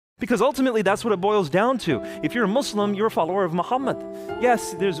Because ultimately, that's what it boils down to. If you're a Muslim, you're a follower of Muhammad.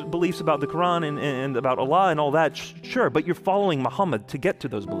 Yes, there's beliefs about the Quran and about Allah and all that, sure, but you're following Muhammad to get to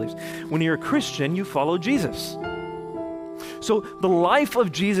those beliefs. When you're a Christian, you follow Jesus. So the life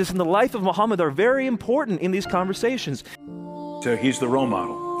of Jesus and the life of Muhammad are very important in these conversations. So he's the role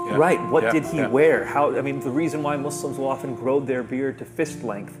model. Yeah. Right, what did he wear? I mean, the reason why Muslims will often grow their beard to fist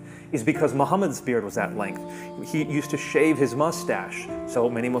length is because Muhammad's beard was that length. He used to shave his mustache, so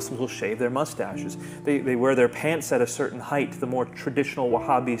many Muslims will shave their mustaches. They wear their pants at a certain height. The more traditional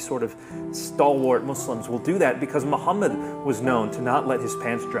Wahhabi sort of stalwart Muslims will do that because Muhammad was known to not let his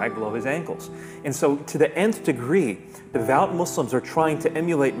pants drag below his ankles. And so to the nth degree, devout Muslims are trying to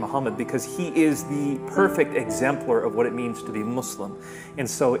emulate Muhammad because he is the perfect exemplar of what it means to be Muslim. And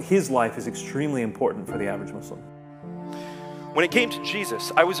so his life is extremely important for the average Muslim. When it came to Jesus,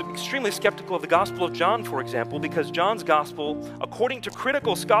 I was extremely skeptical of the Gospel of John, for example, because John's Gospel, according to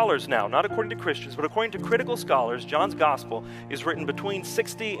critical scholars now, not according to Christians, but according to critical scholars, John's Gospel is written between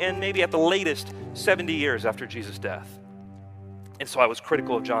 60 and maybe at the latest 70 years after Jesus' death. And so I was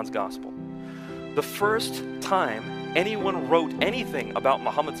critical of John's Gospel. The first time anyone wrote anything about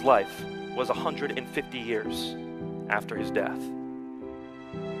Muhammad's life was 150 years after his death.